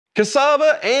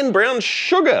Cassava and brown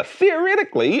sugar.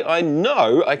 Theoretically, I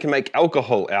know I can make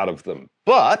alcohol out of them,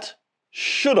 but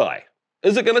should I?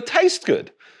 Is it going to taste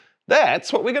good?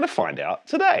 That's what we're going to find out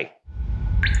today.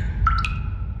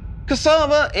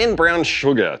 Cassava and brown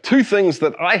sugar, two things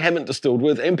that I haven't distilled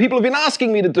with and people have been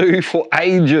asking me to do for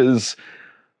ages,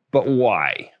 but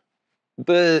why?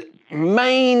 The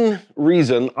main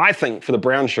reason, I think, for the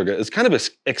brown sugar is kind of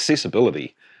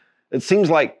accessibility. It seems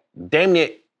like damn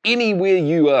near anywhere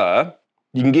you are,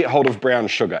 you can get hold of brown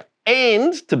sugar.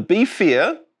 And to be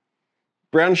fair,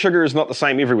 brown sugar is not the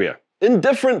same everywhere. In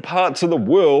different parts of the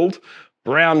world,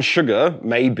 brown sugar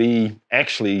may be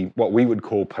actually what we would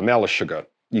call vanilla sugar.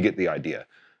 You get the idea.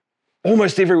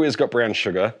 Almost everywhere's got brown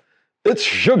sugar. It's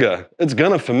sugar, it's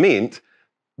gonna ferment,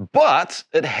 but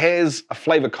it has a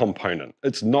flavor component.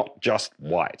 It's not just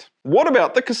white. What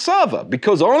about the cassava?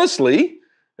 Because honestly,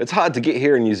 it's hard to get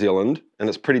here in New Zealand and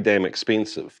it's pretty damn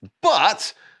expensive.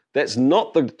 But that's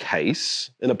not the case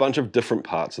in a bunch of different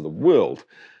parts of the world.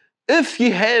 If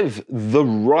you have the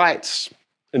right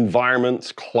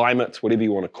environment, climate, whatever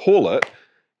you want to call it,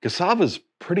 cassava's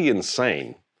pretty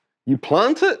insane. You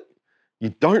plant it, you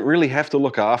don't really have to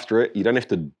look after it, you don't have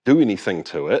to do anything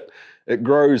to it. It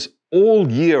grows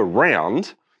all year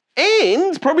round,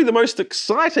 and probably the most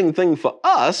exciting thing for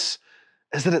us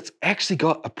is that it's actually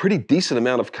got a pretty decent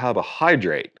amount of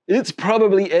carbohydrate. It's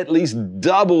probably at least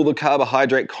double the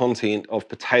carbohydrate content of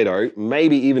potato,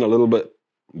 maybe even a little bit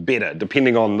better,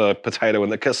 depending on the potato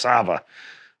and the cassava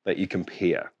that you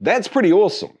compare. That's pretty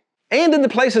awesome. And in the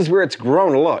places where it's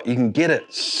grown a lot, you can get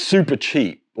it super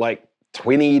cheap, like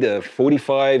 20 to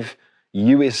 45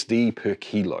 USD per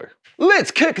kilo.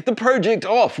 Let's kick the project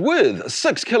off with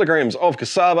 6 kilograms of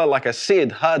cassava. Like I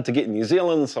said, hard to get in New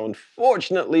Zealand, so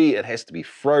unfortunately it has to be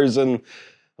frozen.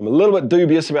 I'm a little bit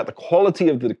dubious about the quality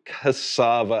of the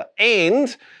cassava,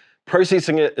 and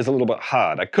processing it is a little bit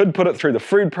hard. I could put it through the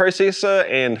food processor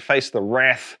and face the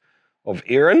wrath of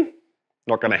Erin.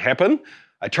 Not gonna happen.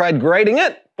 I tried grating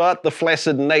it, but the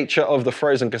flaccid nature of the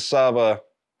frozen cassava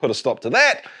put a stop to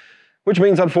that, which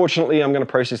means unfortunately I'm gonna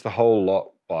process the whole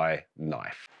lot by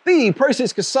knife. The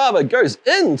processed cassava goes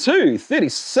into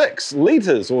 36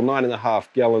 litres or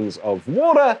 9.5 gallons of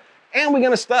water, and we're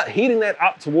going to start heating that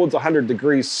up towards 100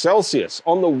 degrees Celsius.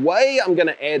 On the way, I'm going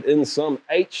to add in some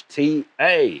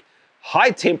HTA, high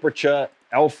temperature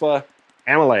alpha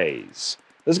amylase.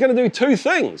 This is going to do two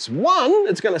things. One,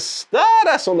 it's going to start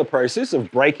us on the process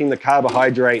of breaking the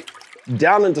carbohydrate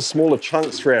down into smaller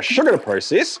chunks for our sugar to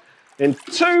process. And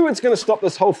two, it's going to stop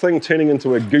this whole thing turning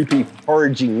into a goopy,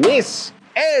 porridgey mess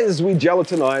as we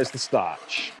gelatinize the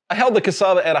starch. I held the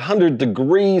cassava at 100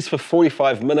 degrees for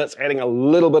 45 minutes, adding a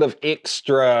little bit of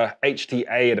extra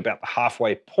HTA at about the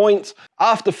halfway point.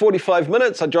 After 45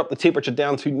 minutes, I dropped the temperature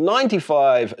down to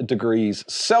 95 degrees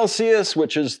Celsius,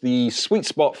 which is the sweet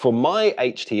spot for my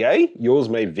HTA. Yours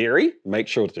may vary, make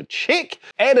sure to check.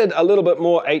 Added a little bit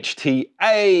more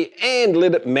HTA and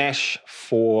let it mash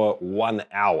for 1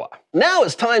 hour. Now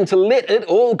it's time to let it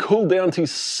all cool down to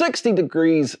 60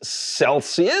 degrees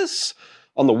Celsius.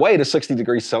 On the way to 60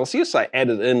 degrees Celsius, I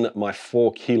added in my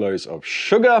 4 kilos of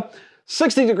sugar.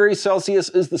 60 degrees Celsius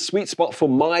is the sweet spot for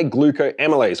my Gluco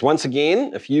Amylase. Once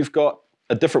again, if you've got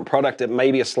a different product, it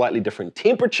may be a slightly different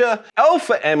temperature.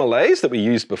 Alpha amylase that we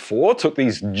used before took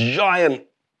these giant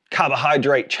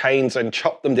carbohydrate chains and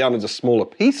chopped them down into smaller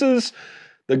pieces.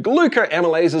 The Gluco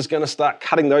Amylase is going to start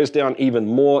cutting those down even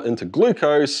more into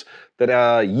glucose that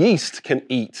our yeast can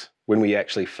eat when we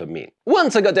actually ferment.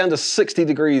 Once I got down to 60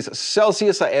 degrees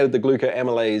Celsius, I added the Gluco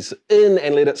Amylase in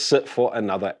and let it sit for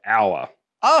another hour.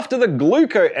 After the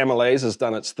Gluco Amylase has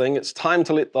done its thing, it's time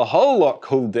to let the whole lot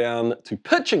cool down to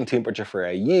pitching temperature for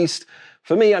our yeast.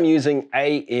 For me, I'm using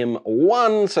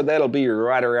AM1, so that'll be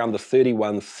right around the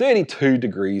 31, 32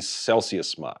 degrees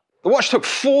Celsius mark. The wash took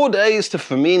 4 days to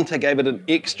ferment. I gave it an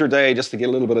extra day just to get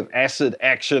a little bit of acid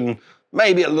action,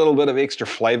 maybe a little bit of extra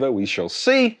flavor, we shall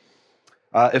see.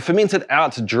 It fermented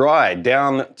out dry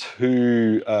down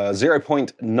to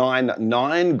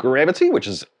 0.99 gravity, which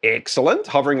is excellent,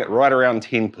 hovering at right around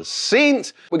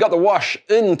 10%. We got the wash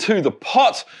into the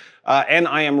pot, and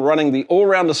I am running the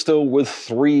all-round distill with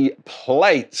 3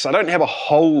 plates. I don't have a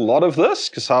whole lot of this.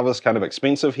 Cassava's kind of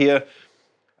expensive here.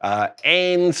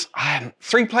 And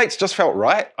 3 plates just felt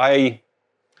right. I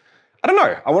don't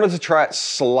know, I wanted to try it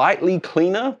slightly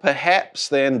cleaner, perhaps,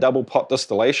 than double pot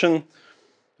distillation.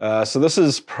 So this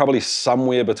is probably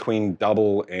somewhere between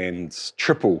double and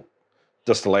triple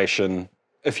distillation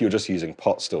if you're just using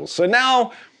pot stills. So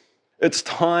now it's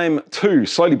time to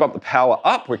slowly bump the power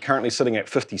up. We're currently sitting at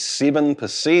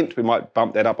 57%. We might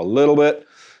bump that up a little bit.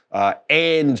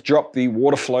 and drop the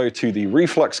water flow to the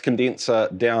reflux condenser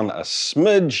down a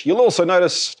smidge. You'll also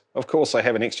notice, of course, I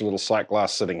have an extra little sight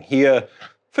glass sitting here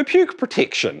for puke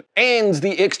protection. And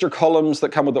the extra columns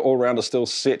that come with the all-round are still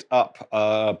set up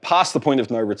past the point of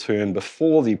no return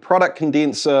before the product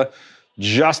condenser,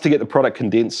 just to get the product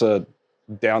condenser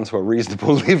down to a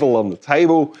reasonable level on the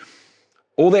table.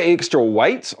 All that extra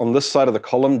weight on this side of the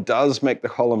column does make the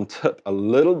column tip a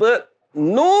little bit.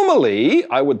 Normally,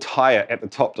 I would tie it at the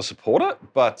top to support it,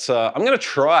 but I'm gonna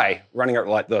try running it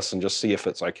like this and just see if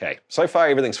it's okay. So far,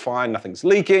 everything's fine, nothing's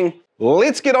leaking.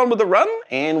 Let's get on with the run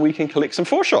and we can collect some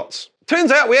 4-shots.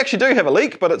 Turns out we actually do have a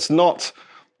leak, but it's not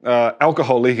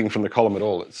alcohol leaking from the column at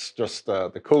all. It's just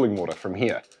the cooling water from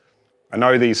here. I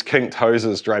know these kinked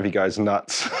hoses drive you guys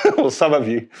nuts, or some of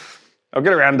you. I'll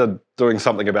get around to doing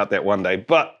something about that one day,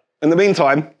 but in the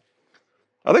meantime,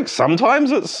 I think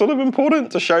sometimes it's sort of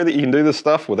important to show that you can do this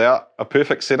stuff without a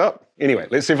perfect setup. Anyway,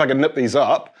 let's see if I can nip these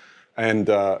up and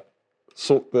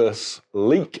sort this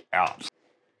leak out.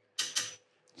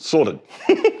 Sorted.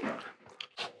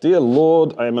 Dear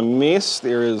Lord, I am a mess.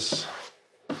 There is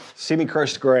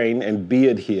semi-crushed grain and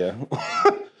beard here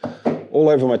all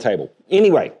over my table.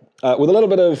 Anyway, with a little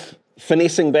bit of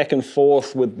finessing back and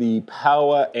forth with the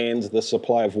power and the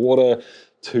supply of water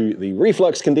to the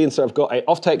reflux condenser, I've got an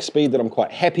offtake speed that I'm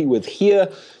quite happy with here.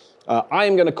 I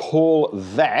am going to call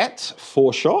that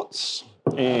 4 shots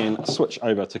and switch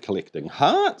over to collecting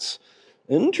hearts.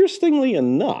 Interestingly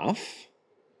enough,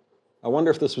 I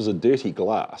wonder if this was a dirty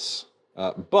glass,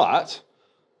 but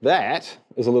that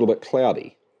is a little bit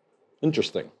cloudy.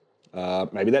 Interesting.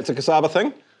 Maybe that's a Casava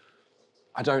thing?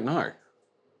 I don't know.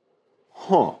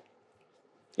 Huh.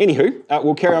 Anywho,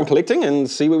 we'll carry on collecting and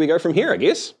see where we go from here, I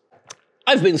guess.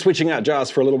 I've been switching out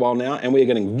jars for a little while now, and we are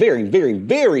getting very, very,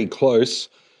 very close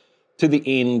to the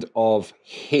end of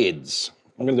heads.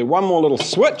 I'm going to do one more little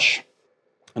switch,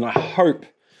 and I hope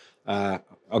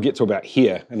I'll get to about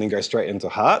here and then go straight into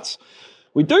hearts.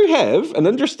 We do have an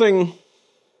interesting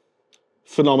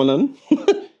phenomenon,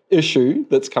 issue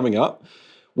that's coming up,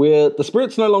 where the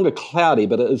spirit's no longer cloudy,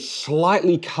 but it is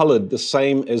slightly colored the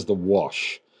same as the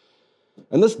wash.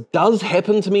 And this does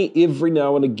happen to me every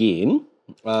now and again,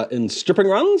 in stripping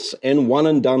runs and one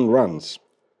and done runs.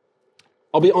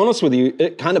 I'll be honest with you,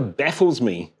 it kind of baffles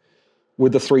me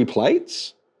with the 3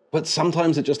 plates, but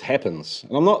sometimes it just happens.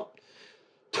 And I'm not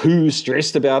too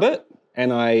stressed about it,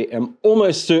 and I am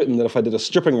almost certain that if I did a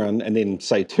stripping run and then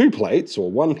say 2 plates or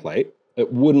 1 plate,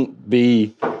 it wouldn't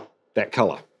be that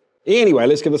color. Anyway,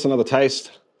 let's give this another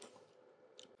taste.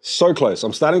 So close.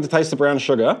 I'm starting to taste the brown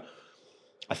sugar.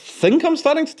 I think I'm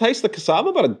starting to taste the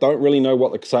cassava, but I don't really know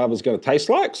what the cassava is going to taste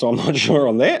like, so I'm not sure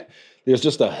on that. There's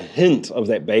just a hint of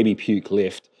that baby puke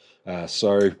left.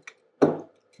 So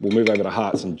we'll move over to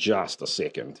hearts in just a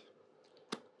second.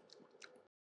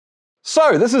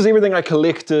 So this is everything I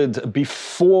collected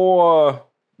before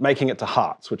making it to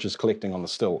hearts, which is collecting on the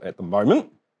still at the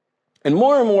moment. And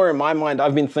more in my mind,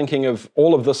 I've been thinking of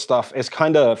all of this stuff as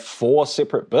kind of 4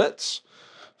 separate bits.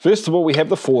 First of all, we have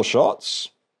the 4 shots.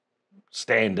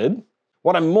 Standard.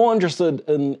 What I'm more interested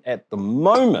in at the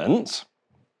moment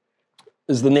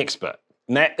is the next bit,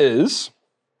 and that is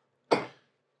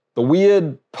the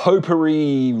weird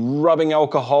potpourri, rubbing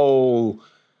alcohol.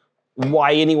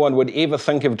 Why anyone would ever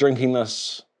think of drinking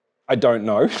this, I don't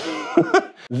know.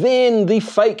 Then the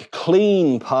fake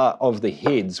clean part of the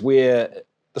heads, where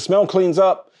the smell cleans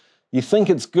up, you think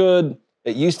it's good.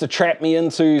 It used to trap me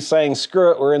into saying,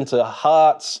 screw it, we're into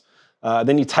hearts.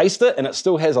 Then you taste it and it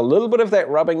still has a little bit of that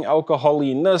rubbing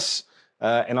alcoholiness.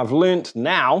 And I've learnt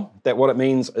now that what it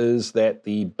means is that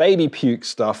the baby puke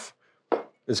stuff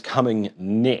is coming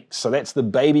next. So that's the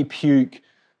baby puke,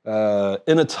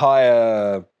 inner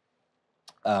tire,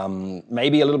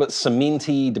 maybe a little bit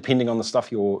cementy depending on the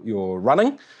stuff you're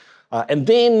running. And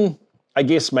then I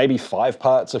guess maybe 5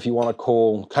 parts if you want to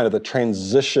call kind of the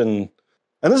transition.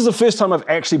 And this is the first time I've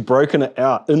actually broken it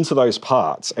out into those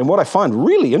parts. And what I find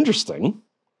really interesting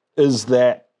is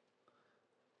that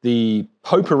the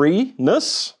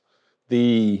potpourri-ness,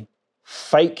 the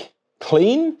fake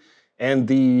clean, and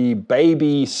the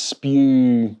baby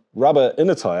spew rubber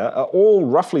inner tire are all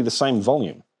roughly the same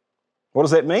volume. What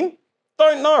does that mean?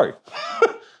 Don't know.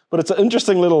 But it's an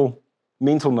interesting little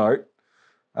mental note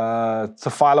to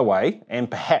file away,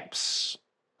 and perhaps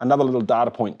another little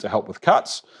data point to help with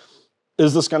cuts.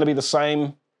 Is this going to be the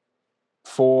same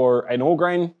for an all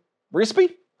grain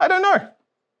recipe? I don't know,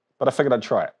 but I figured I'd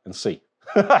try it and see.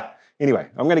 Anyway,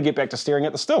 I'm going to get back to staring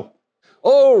at the still.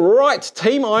 All right,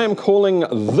 team, I am calling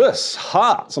this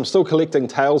hearts. I'm still collecting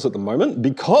tails at the moment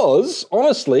because,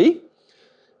 honestly,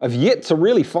 I've yet to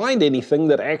really find anything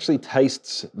that actually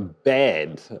tastes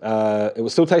bad. It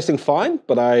was still tasting fine,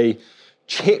 but I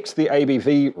checked the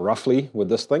ABV roughly with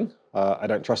this thing. I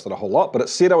don't trust it a whole lot, but it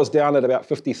said I was down at about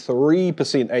 53%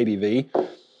 ABV,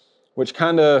 which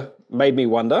kind of made me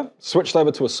wonder. Switched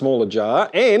over to a smaller jar,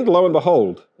 and lo and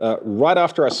behold, right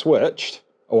after I switched,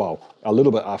 well, a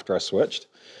little bit after I switched,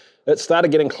 it started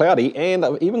getting cloudy, and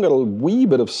I've even got a wee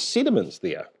bit of sediments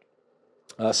there.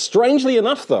 Strangely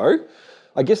enough though,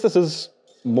 I guess this is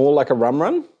more like a rum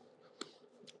run.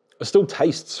 It still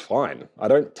tastes fine. I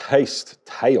don't taste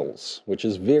tails, which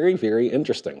is very, very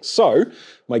interesting. So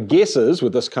my guess is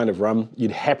with this kind of rum,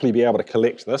 you'd happily be able to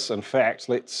collect this. In fact,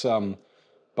 let's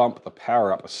bump the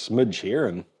power up a smidge here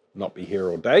and not be here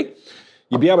all day.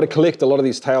 You'd be able to collect a lot of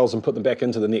these tails and put them back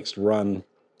into the next run,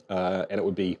 and it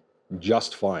would be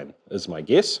just fine, is my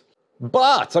guess.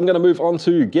 But I'm going to move on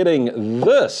to getting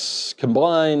this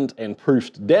combined and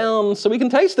proofed down so we can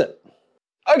taste it.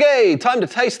 Okay, time to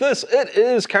taste this. It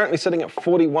is currently sitting at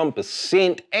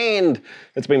 41% and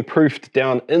it's been proofed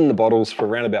down in the bottles for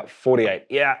around about 48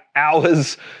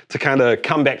 hours to kind of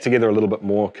come back together a little bit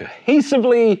more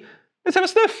cohesively. Let's have a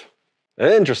sniff.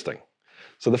 Interesting.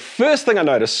 So the first thing I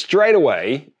noticed straight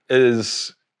away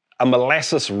is a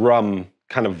molasses rum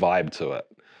kind of vibe to it,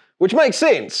 which makes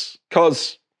sense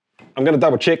because I'm going to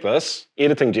double check this.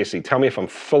 Editing Jesse, tell me if I'm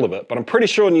full of it, but I'm pretty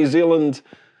sure New Zealand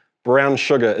brown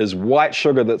sugar is white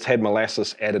sugar that's had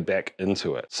molasses added back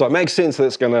into it. So it makes sense that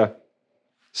it's going to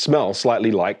smell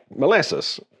slightly like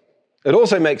molasses. It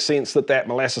also makes sense that that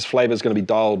molasses flavor is going to be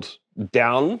dialed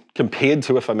down compared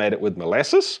to if I made it with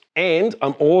molasses. And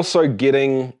I'm also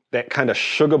getting that kind of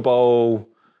sugar bowl.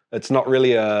 It's not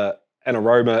really an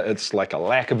aroma, it's like a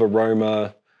lack of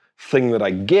aroma thing that I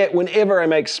get whenever I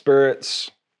make spirits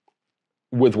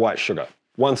with white sugar.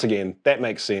 Once again, that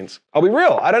makes sense. I'll be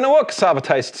real, I don't know what cassava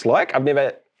tastes like. I've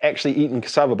never actually eaten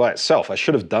cassava by itself. I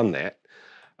should have done that.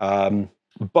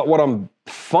 But what I'm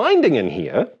finding in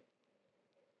here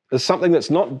is something that's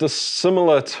not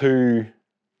dissimilar to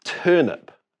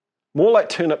turnip. More like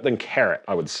turnip than carrot,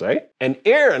 I would say. And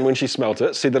Erin, when she smelt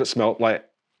it, said that it smelled like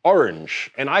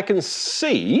orange. And I can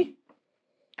see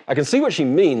what she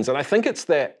means, and I think it's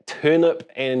that turnip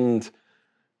and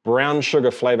brown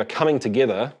sugar flavor coming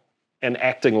together and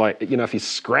acting like, you know, if you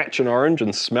scratch an orange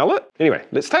and smell it. Anyway,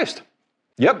 let's taste.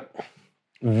 Yep,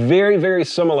 very, very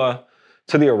similar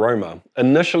to the aroma.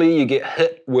 Initially, you get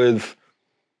hit with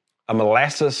a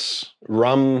molasses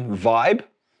rum vibe.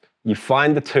 You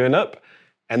find the turnip,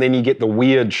 and then you get the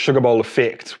weird sugar bowl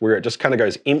effect where it just kind of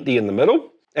goes empty in the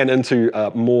middle and into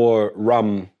more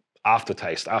rum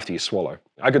aftertaste after you swallow.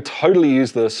 I could totally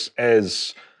use this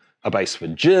as a base for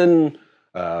gin,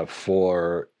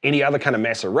 for any other kind of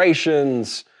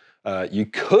macerations. You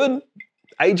could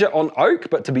age it on oak,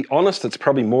 but to be honest, it's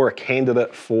probably more a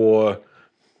candidate for,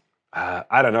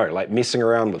 I don't know, like messing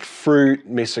around with fruit,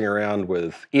 messing around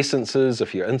with essences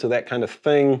if you're into that kind of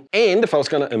thing. And if I was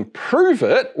going to improve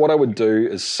it, what I would do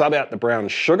is sub out the brown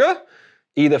sugar,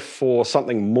 either for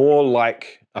something more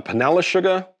like a panela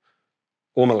sugar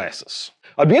or molasses.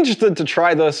 I'd be interested to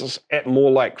try this at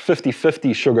more like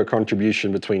 50-50 sugar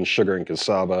contribution between sugar and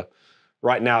cassava.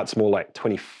 Right now it's more like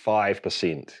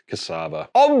 25% cassava.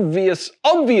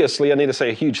 Obviously, I need to say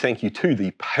a huge thank you to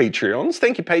the Patreons.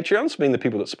 Thank you, Patreons, for being the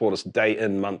people that support us day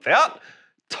in, month out.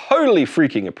 Totally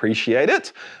freaking appreciate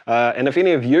it. And if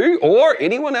any of you or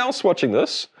anyone else watching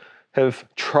this have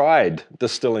tried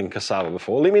distilling cassava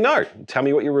before, let me know. Tell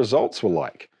me what your results were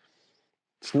like.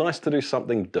 It's nice to do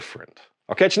something different.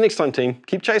 I'll catch you next time, team.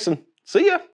 Keep chasing. See ya.